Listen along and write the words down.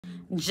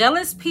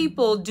Jealous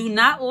people do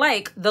not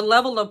like the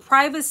level of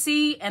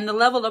privacy and the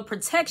level of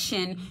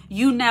protection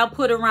you now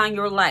put around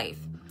your life.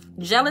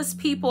 Jealous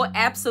people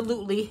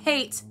absolutely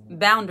hate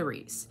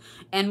boundaries.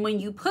 And when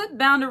you put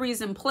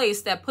boundaries in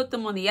place that put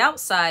them on the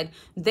outside,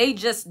 they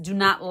just do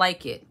not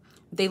like it.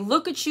 They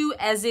look at you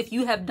as if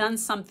you have done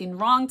something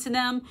wrong to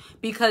them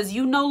because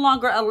you no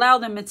longer allow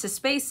them into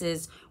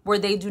spaces where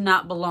they do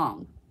not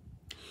belong.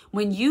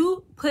 When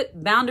you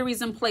put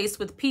boundaries in place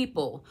with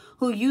people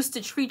who used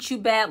to treat you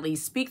badly,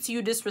 speak to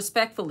you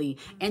disrespectfully,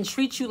 and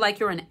treat you like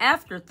you're an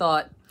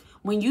afterthought,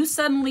 when you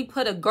suddenly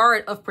put a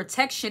guard of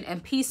protection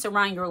and peace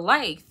around your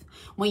life,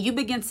 when you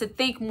begin to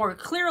think more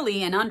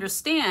clearly and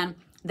understand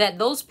that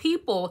those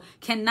people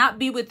cannot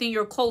be within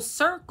your close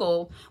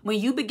circle, when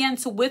you begin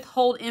to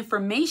withhold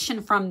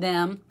information from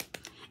them,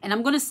 and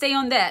I'm going to stay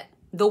on that,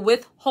 the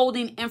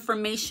withholding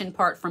information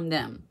part from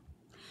them.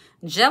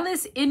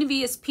 Jealous,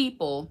 envious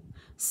people,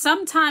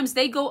 sometimes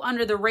they go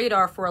under the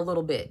radar for a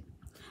little bit.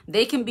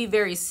 They can be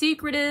very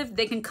secretive.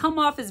 They can come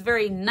off as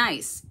very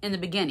nice in the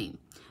beginning.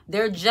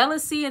 Their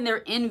jealousy and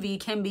their envy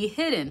can be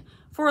hidden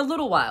for a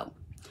little while.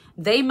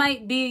 They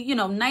might be,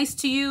 nice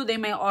to you. They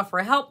may offer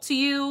help to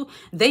you.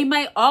 They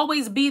might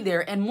always be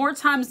there. And more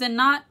times than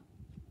not,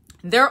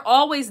 they're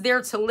always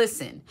there to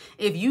listen.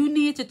 If you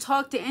need to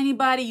talk to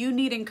anybody, you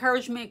need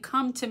encouragement,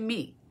 come to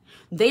me.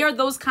 They are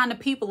those kind of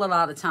people a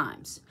lot of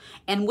times.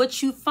 And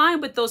what you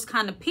find with those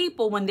kind of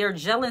people when they're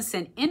jealous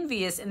and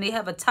envious and they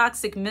have a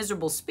toxic,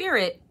 miserable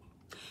spirit,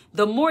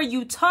 the more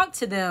you talk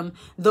to them,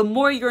 the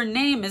more your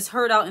name is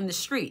heard out in the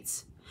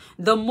streets.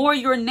 The more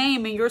your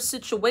name and your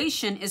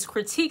situation is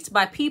critiqued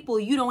by people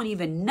you don't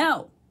even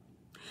know.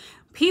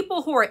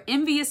 People who are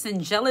envious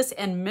and jealous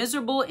and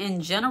miserable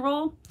in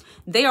general,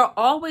 they are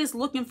always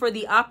looking for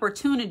the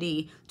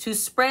opportunity to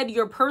spread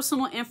your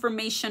personal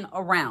information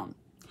around.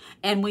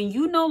 And when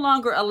you no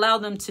longer allow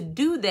them to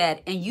do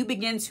that and you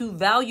begin to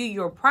value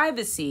your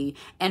privacy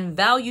and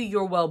value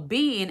your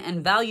well-being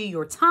and value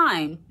your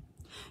time,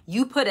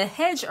 you put a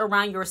hedge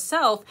around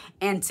yourself,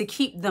 and to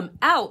keep them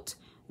out,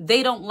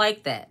 they don't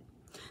like that.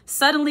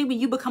 Suddenly, when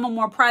you become a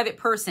more private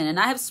person, and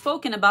I have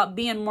spoken about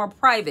being more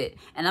private,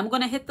 and I'm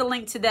going to hit the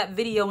link to that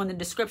video in the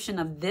description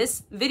of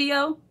this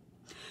video.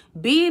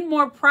 Being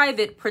more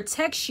private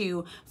protects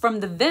you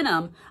from the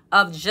venom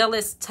of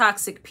jealous,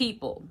 toxic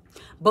people.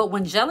 But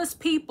when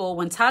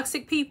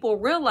toxic people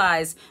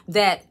realize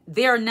that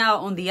they're now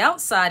on the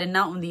outside and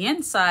not on the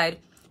inside,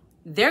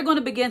 they're going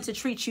to begin to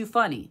treat you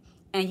funny.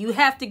 And you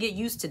have to get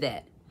used to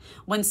that.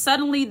 When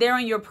suddenly they're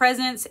in your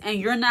presence and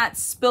you're not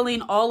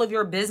spilling all of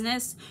your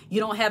business, you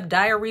don't have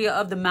diarrhea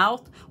of the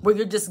mouth where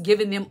you're just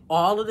giving them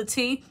all of the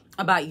tea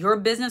about your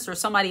business or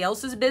somebody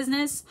else's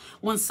business.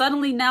 When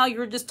suddenly now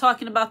you're just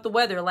talking about the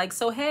weather, like,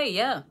 so, hey,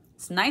 yeah,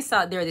 it's nice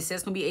out there. They say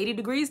it's going to be 80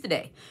 degrees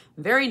today.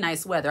 Very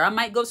nice weather. I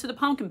might go to the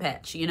pumpkin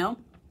patch,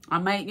 I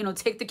might,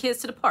 take the kids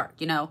to the park,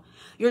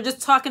 You're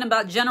just talking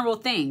about general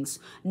things.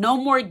 No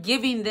more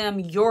giving them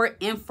your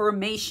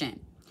information.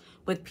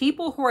 With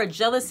people who are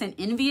jealous and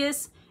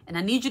envious, and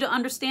I need you to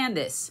understand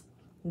this,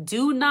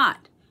 do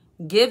not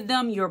give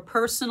them your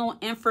personal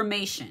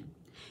information.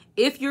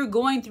 If you're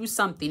going through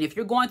something, if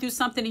you're going through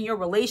something in your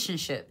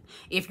relationship,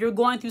 if you're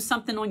going through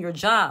something on your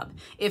job,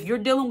 if you're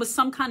dealing with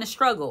some kind of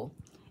struggle,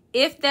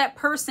 if that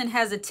person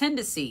has a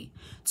tendency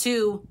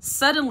to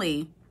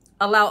suddenly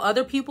allow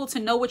other people to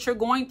know what you're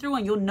going through,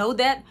 and you'll know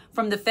that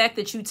from the fact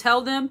that you tell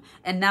them,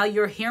 and now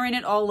you're hearing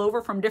it all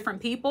over from different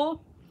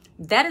people,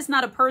 that is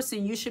not a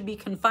person you should be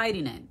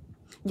confiding in.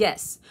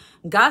 Yes,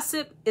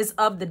 gossip is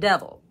of the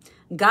devil.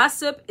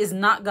 Gossip is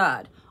not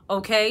God,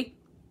 okay?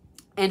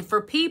 And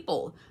for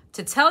people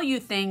to tell you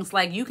things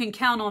like, you can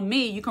count on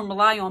me, you can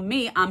rely on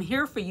me, I'm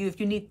here for you. If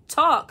you need to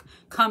talk,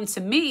 come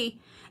to me.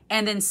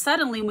 And then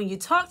suddenly when you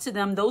talk to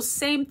them, those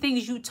same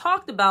things you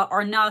talked about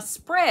are now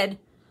spread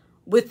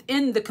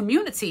within the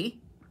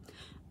community.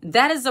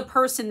 That is a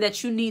person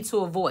that you need to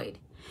avoid.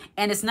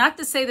 And it's not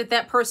to say that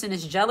that person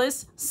is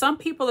jealous. Some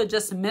people are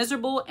just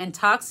miserable and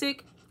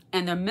toxic,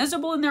 and they're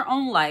miserable in their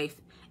own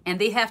life, and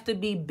they have to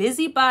be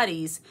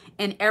busybodies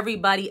in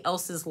everybody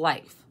else's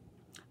life.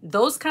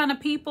 Those kind of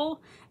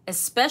people,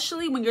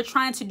 especially when you're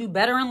trying to do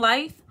better in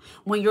life,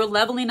 when you're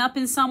leveling up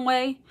in some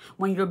way,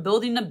 when you're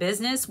building a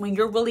business, when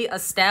you're really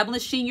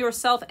establishing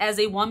yourself as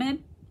a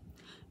woman,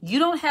 you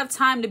don't have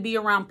time to be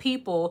around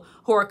people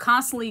who are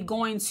constantly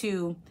going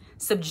to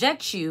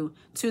subject you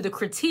to the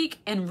critique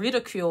and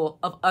ridicule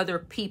of other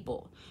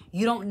people.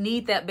 You don't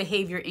need that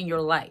behavior in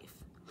your life.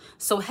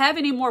 So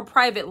having a more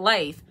private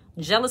life,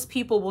 jealous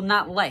people will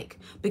not like,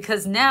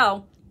 because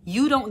now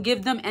you don't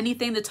give them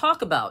anything to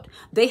talk about.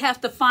 They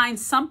have to find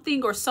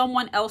something or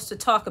someone else to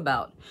talk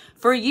about.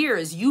 For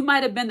years, you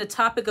might have been the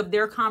topic of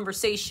their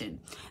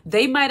conversation.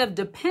 They might have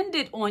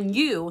depended on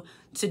you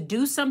to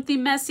do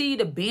something messy,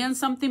 to be in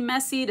something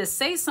messy, to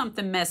say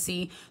something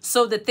messy,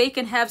 so that they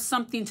can have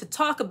something to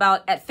talk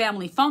about at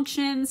family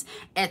functions,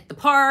 at the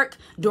park,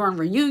 during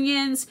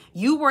reunions.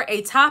 You were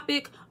a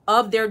topic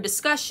of their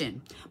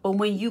discussion. But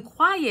when you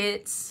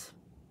quiet,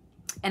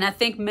 and I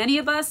think many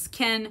of us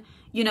can,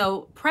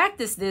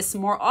 practice this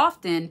more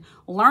often.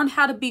 Learn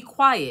how to be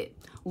quiet.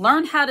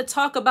 Learn how to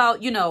talk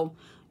about,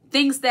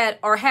 things that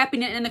are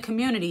happening in the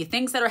community,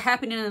 things that are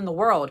happening in the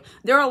world.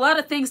 There are a lot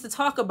of things to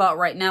talk about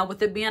right now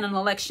with it being an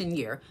election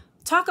year.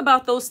 Talk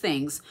about those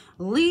things.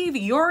 Leave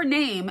your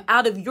name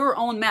out of your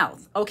own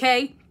mouth,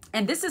 okay?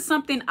 And this is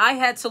something I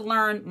had to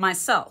learn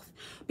myself,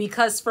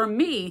 because for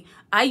me,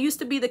 I used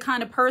to be the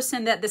kind of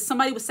person that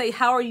somebody would say,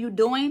 "How are you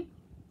doing?"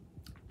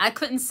 I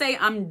couldn't say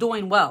I'm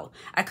doing well.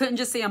 I couldn't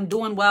just say I'm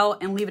doing well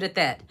and leave it at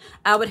that.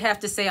 I would have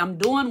to say I'm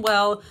doing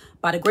well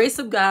by the grace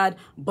of God,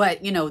 but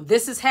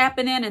this is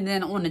happening, and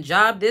then on the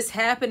job this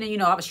happened,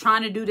 and I was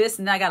trying to do this,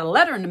 and I got a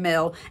letter in the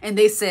mail and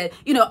they said,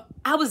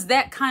 I was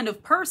that kind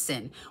of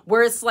person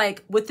where it's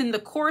like within the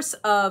course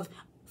of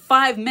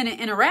 5-minute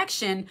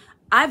interaction,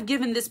 I've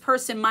given this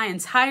person my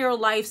entire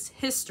life's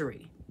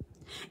history.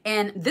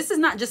 And this is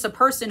not just a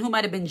person who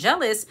might have been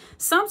jealous.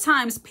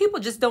 Sometimes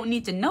people just don't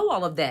need to know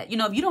all of that.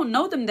 If you don't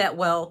know them that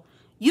well,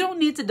 you don't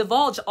need to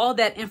divulge all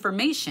that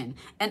information.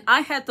 And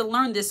I had to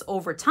learn this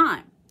over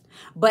time.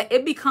 But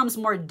it becomes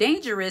more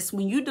dangerous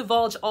when you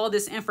divulge all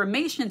this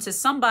information to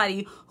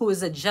somebody who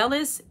is a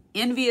jealous,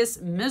 envious,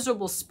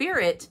 miserable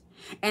spirit,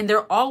 and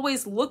they're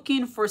always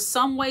looking for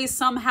some way,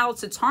 somehow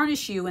to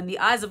tarnish you in the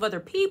eyes of other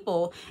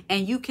people.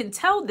 And you can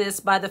tell this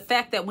by the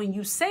fact that when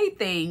you say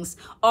things,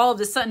 all of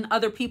a sudden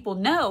other people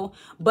know.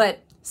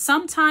 But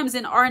sometimes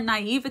in our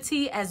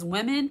naivety as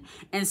women,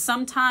 and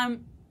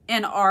sometimes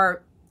in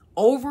our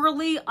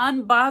overly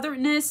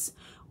unbotheredness,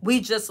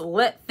 we just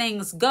let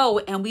things go,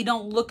 and we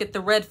don't look at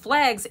the red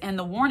flags and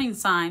the warning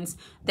signs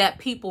that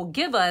people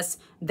give us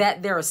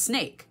that they're a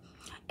snake.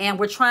 And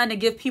we're trying to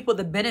give people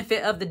the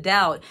benefit of the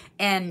doubt.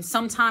 And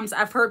sometimes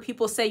I've heard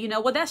people say,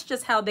 well, that's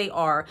just how they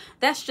are.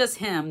 That's just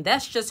him.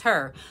 That's just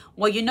her.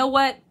 Well, you know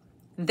what?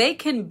 They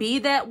can be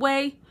that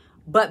way,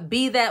 but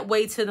be that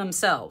way to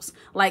themselves.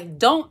 Like,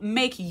 don't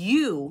make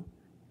you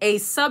a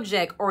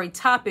subject or a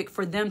topic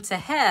for them to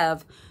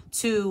have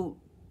to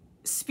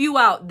spew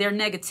out their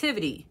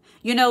negativity.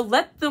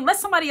 Let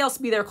somebody else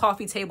be their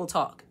coffee table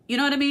talk. You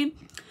know what I mean?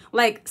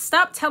 Like,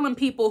 stop telling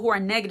people who are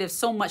negative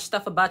so much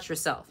stuff about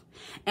yourself.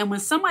 And when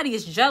somebody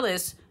is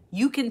jealous,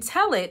 you can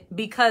tell it,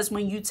 because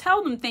when you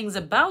tell them things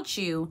about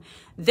you,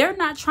 they're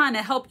not trying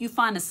to help you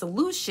find a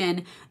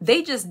solution.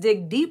 They just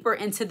dig deeper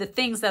into the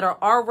things that are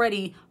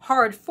already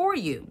hard for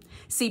you.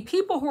 See,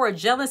 people who are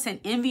jealous and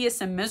envious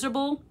and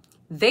miserable,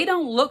 they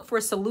don't look for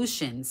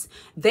solutions.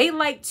 They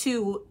like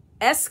to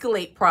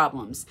escalate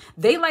problems.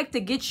 They like to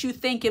get you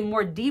thinking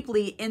more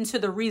deeply into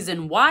the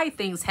reason why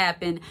things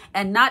happen,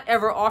 and not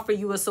ever offer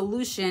you a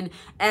solution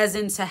as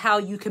into how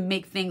you can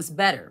make things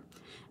better.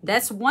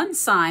 That's one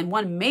sign,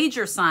 one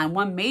major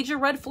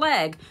red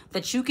flag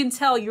that you can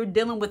tell you're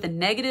dealing with a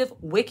negative,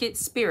 wicked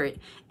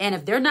spirit. And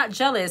if they're not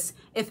jealous,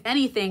 if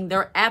anything,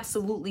 they're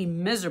absolutely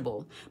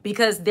miserable,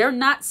 because they're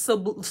not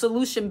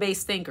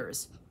solution-based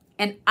thinkers.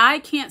 And I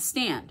can't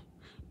stand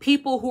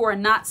people who are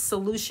not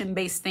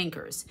solution-based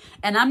thinkers.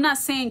 And I'm not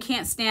saying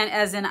can't stand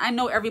as in, I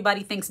know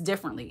everybody thinks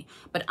differently,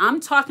 but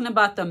I'm talking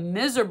about the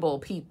miserable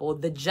people,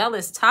 the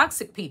jealous,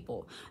 toxic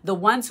people, the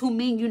ones who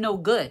mean you no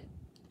good.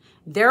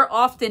 They're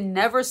often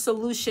never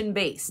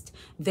solution-based.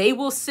 They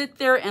will sit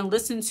there and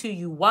listen to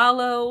you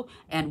wallow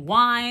and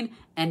whine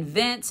and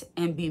vent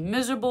and be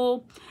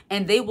miserable,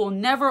 and they will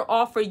never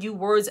offer you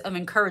words of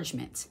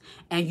encouragement.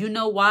 And you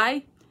know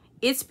why?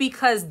 It's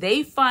because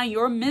they find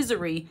your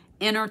misery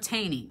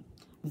entertaining.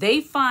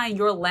 They find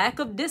your lack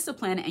of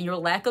discipline and your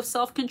lack of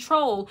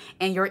self-control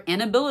and your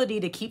inability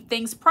to keep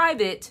things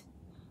private.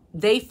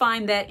 They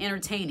find that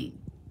entertaining.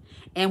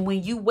 And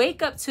when you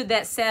wake up to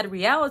that sad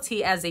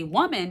reality as a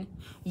woman,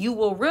 you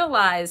will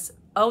realize,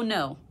 oh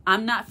no,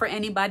 I'm not for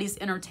anybody's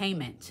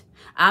entertainment.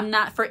 I'm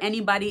not for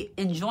anybody's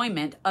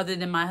enjoyment other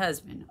than my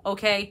husband,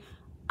 okay?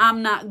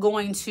 I'm not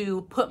going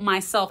to put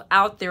myself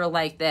out there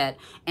like that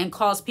and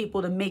cause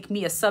people to make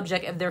me a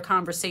subject of their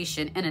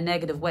conversation in a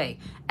negative way.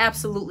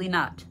 Absolutely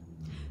not.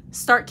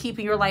 Start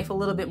keeping your life a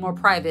little bit more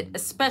private,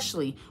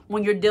 especially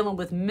when you're dealing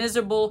with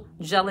miserable,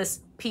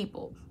 jealous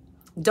people.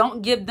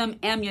 Don't give them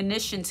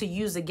ammunition to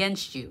use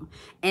against you.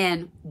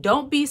 And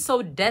don't be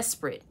so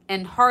desperate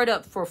and hard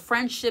up for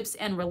friendships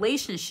and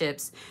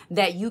relationships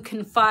that you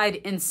confide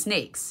in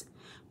snakes.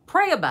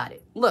 Pray about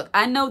it. Look,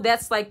 I know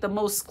that's like the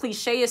most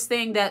clichéest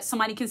thing that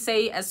somebody can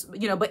say, as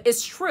but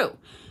it's true.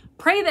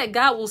 Pray that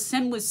God will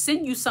send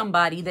you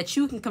somebody that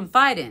you can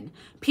confide in.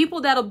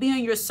 People that'll be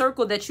in your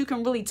circle that you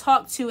can really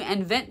talk to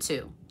and vent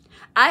to.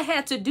 I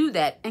had to do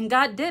that, and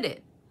God did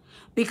it.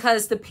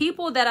 Because the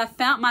people that I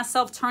found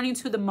myself turning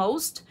to the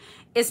most,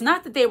 it's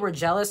not that they were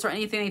jealous or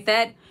anything like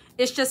that.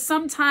 It's just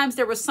sometimes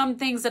there were some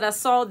things that I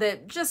saw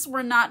that just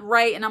were not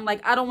right. And I'm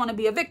like, I don't want to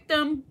be a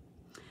victim.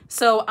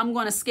 So I'm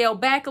going to scale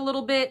back a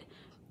little bit,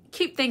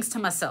 keep things to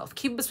myself,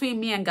 keep it between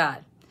me and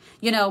God.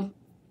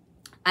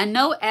 I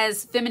know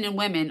as feminine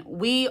women,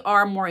 we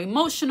are more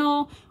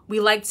emotional. We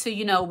like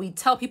to, we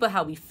tell people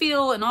how we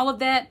feel and all of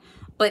that.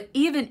 But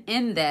even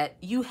in that,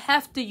 you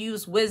have to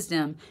use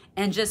wisdom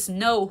and just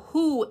know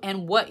who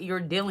and what you're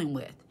dealing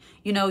with.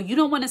 You know, you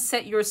don't want to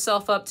set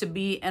yourself up to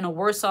be in a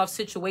worse off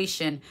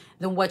situation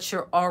than what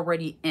you're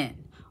already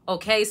in.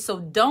 Okay, so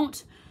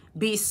don't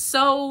be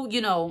so,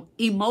 you know,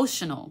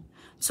 emotional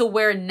to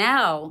where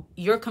now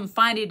you're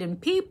confiding in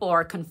people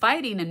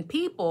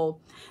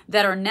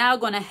that are now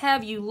going to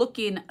have you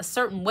looking a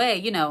certain way,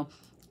 you know,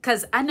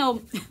 because I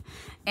know,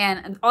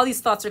 and all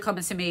these thoughts are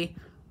coming to me.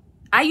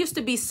 I used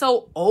to be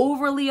so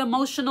overly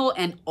emotional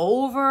and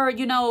over,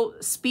 you know,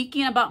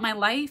 speaking about my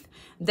life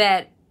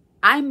that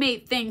I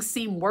made things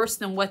seem worse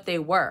than what they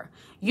were.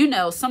 You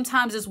know,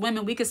 sometimes as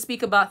women, we could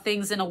speak about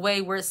things in a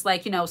way where it's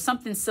like, you know,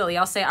 something silly.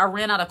 I'll say I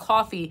ran out of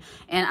coffee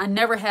and I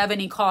never have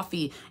any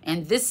coffee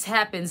and this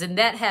happens and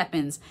that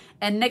happens.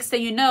 And next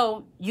thing you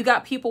know, you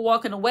got people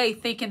walking away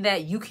thinking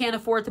that you can't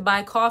afford to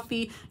buy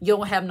coffee. You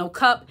don't have no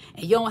cup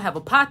and you don't have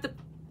a pot.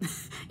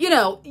 You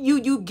know,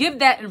 you give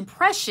that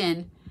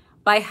impression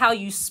by how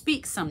you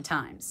speak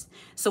sometimes.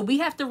 So we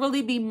have to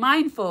really be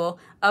mindful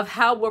of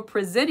how we're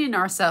presenting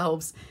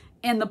ourselves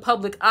in the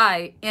public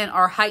eye in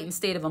our heightened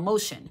state of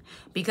emotion,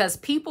 because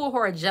people who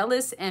are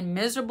jealous and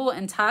miserable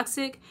and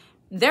toxic,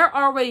 they're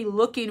already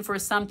looking for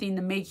something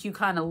to make you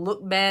kind of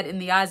look bad in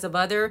the eyes of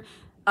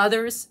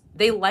others.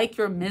 They like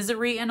your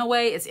misery in a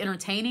way. It's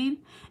entertaining,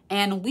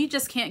 and we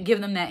just can't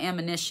give them that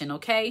ammunition.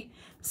 Okay,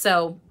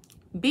 so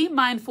be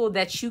mindful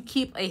that you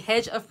keep a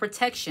hedge of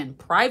protection,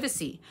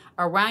 privacy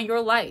around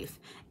your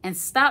life, and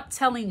stop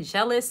telling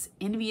jealous,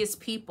 envious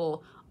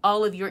people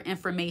all of your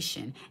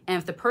information. And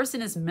if the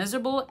person is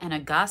miserable and a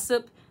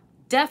gossip,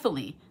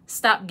 definitely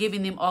stop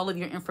giving them all of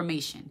your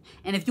information.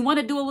 And if you want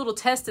to do a little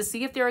test to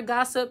see if they're a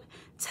gossip,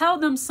 tell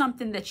them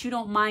something that you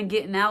don't mind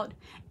getting out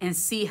and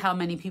see how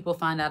many people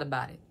find out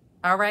about it.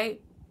 All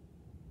right?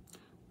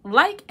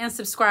 Like and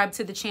subscribe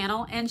to the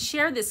channel and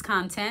share this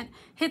content.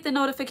 Hit the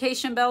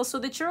notification bell so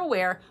that you're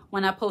aware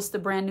when I post a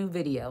brand new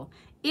video.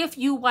 If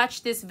you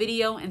watch this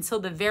video until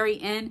the very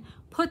end,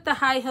 put the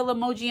high heel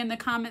emoji in the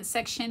comment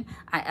section.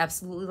 I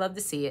absolutely love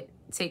to see it.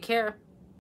 Take care.